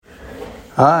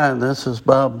Hi, this is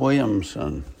Bob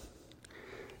Williamson.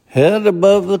 Head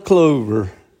above the clover.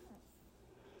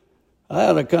 I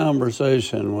had a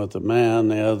conversation with a man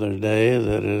the other day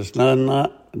that is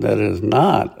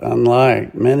not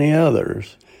unlike many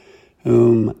others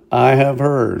whom I have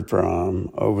heard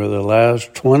from over the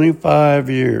last 25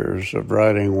 years of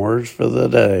writing words for the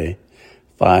day,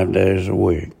 5 days a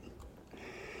week.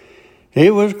 He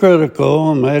was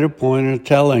critical and made a point of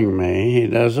telling me he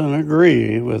doesn't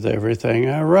agree with everything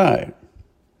I write.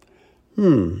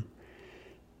 I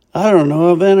don't know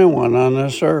of anyone on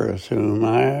this earth whom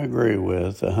I agree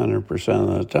with 100%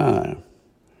 of the time.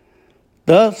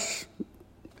 Thus,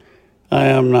 I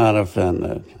am not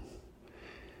offended.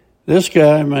 This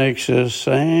guy makes this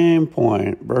same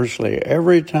point virtually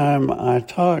every time I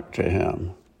talk to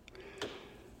him.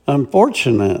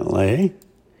 Unfortunately,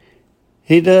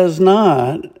 he does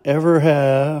not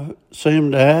ever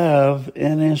seem to have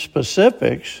any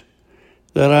specifics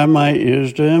that I might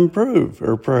use to improve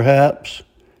or perhaps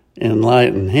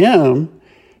enlighten him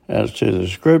as to the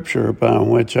scripture upon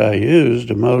which I use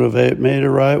to motivate me to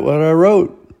write what I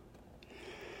wrote.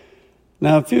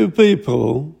 Now, few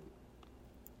people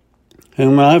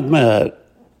whom I've met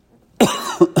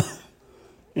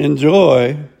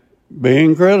enjoy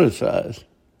being criticized.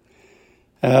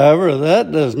 However,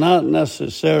 that does not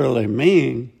necessarily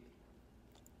mean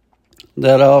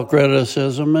that all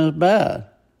criticism is bad.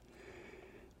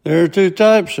 There are two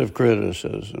types of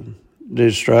criticism,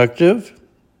 destructive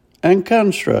and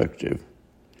constructive.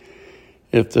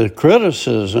 If the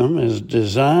criticism is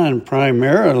designed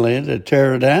primarily to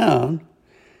tear down,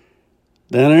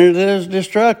 then it is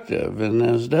destructive and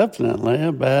is definitely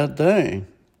a bad thing.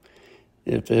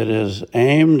 If it is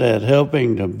aimed at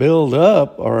helping to build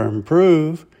up or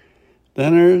improve,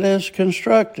 then it is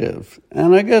constructive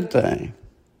and a good thing.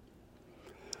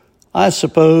 I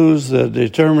suppose the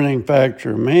determining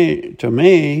factor to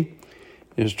me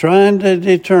is trying to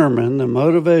determine the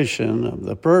motivation of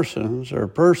the persons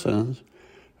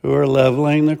who are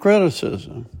leveling the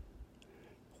criticism.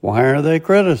 Why are they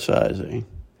criticizing?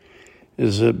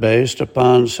 Is it based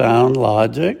upon sound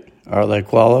logic? Are they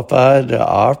qualified to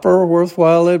offer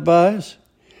worthwhile advice?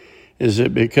 Is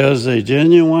it because they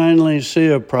genuinely see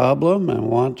a problem and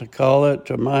want to call it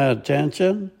to my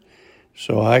attention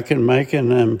so I can make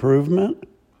an improvement?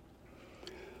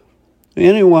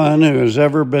 Anyone who has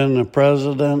ever been the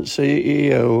president,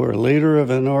 CEO, or leader of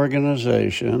an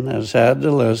organization has had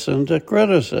to listen to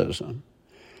criticism.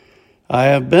 I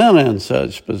have been in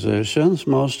such positions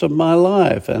most of my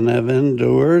life and have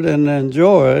endured and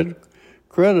enjoyed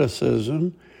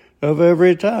criticism of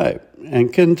every type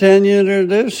and continue to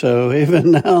do so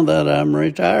even now that I'm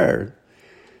retired.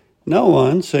 No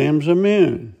one seems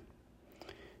immune.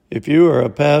 If you are a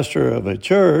pastor of a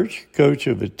church, coach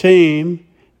of a team,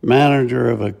 manager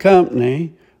of a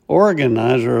company,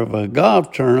 organizer of a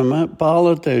golf tournament,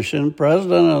 politician,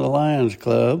 president of the Lions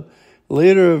Club,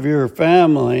 leader of your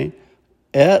family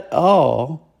at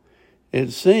all,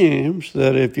 it seems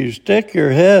that if you stick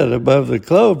your head above the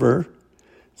clover,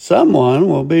 someone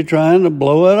will be trying to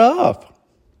blow it off.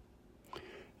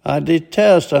 I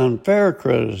detest unfair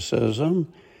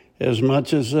criticism as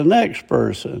much as the next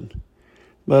person,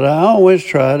 but I always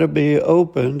try to be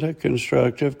open to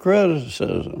constructive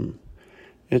criticism.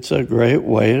 It's a great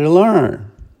way to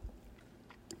learn.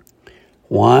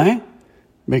 Why?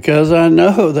 Because I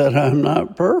know that I'm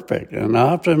not perfect and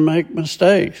often make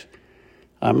mistakes.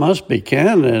 I must be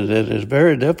candid, it is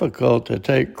very difficult to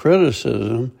take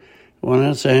criticism when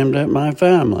it's aimed at my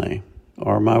family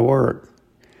or my work.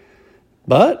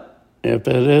 But if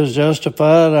it is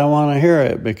justified, I want to hear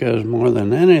it because more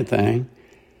than anything,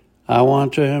 I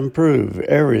want to improve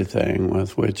everything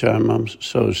with which I'm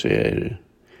associated.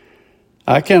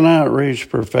 I cannot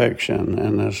reach perfection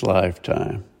in this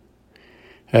lifetime.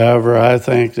 However, I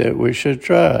think that we should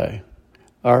try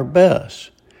our best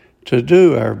to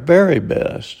do our very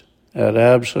best at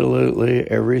absolutely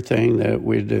everything that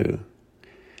we do.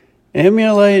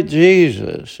 Emulate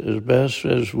Jesus as best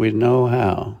as we know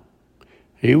how.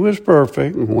 He was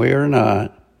perfect and we are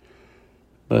not,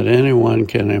 but anyone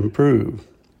can improve.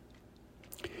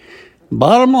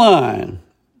 Bottom line,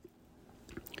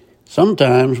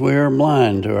 sometimes we are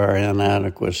blind to our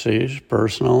inadequacies,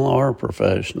 personal or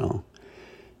professional.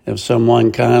 If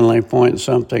someone kindly points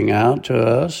something out to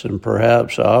us and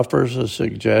perhaps offers a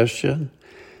suggestion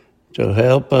to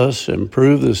help us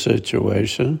improve the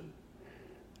situation,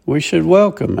 we should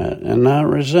welcome it and not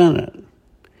resent it.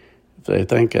 If they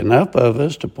think enough of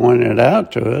us to point it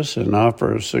out to us and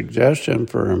offer a suggestion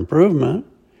for improvement,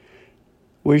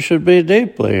 we should be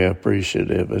deeply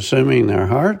appreciative, assuming their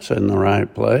heart's in the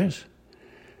right place.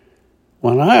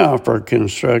 When I offer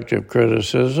constructive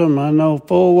criticism, I know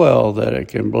full well that it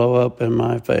can blow up in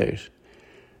my face,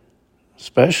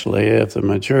 especially if the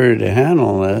maturity to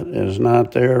handle it is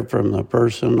not there from the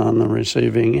person on the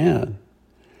receiving end.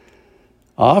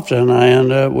 Often I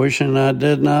end up wishing I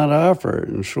did not offer it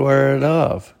and swear it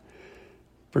off,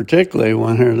 particularly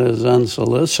when it is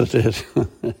unsolicited.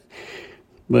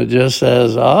 But just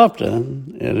as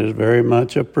often, it is very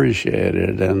much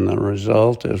appreciated and the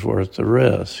result is worth the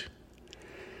risk.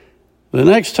 The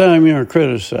next time you're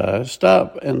criticized,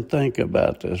 stop and think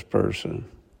about this person.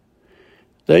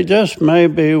 They just may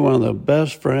be one of the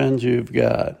best friends you've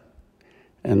got.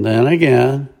 And then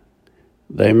again,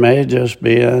 they may just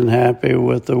be unhappy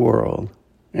with the world,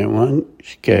 in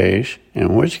which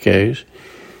case,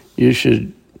 you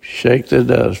should shake the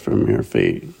dust from your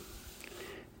feet.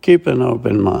 Keep an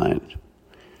open mind.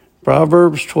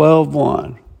 Proverbs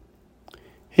 12:1.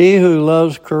 He who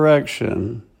loves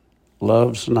correction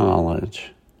loves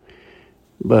knowledge,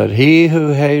 but he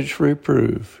who hates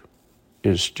reproof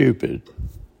is stupid.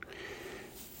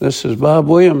 This is Bob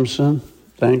Williamson.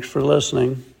 Thanks for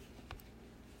listening.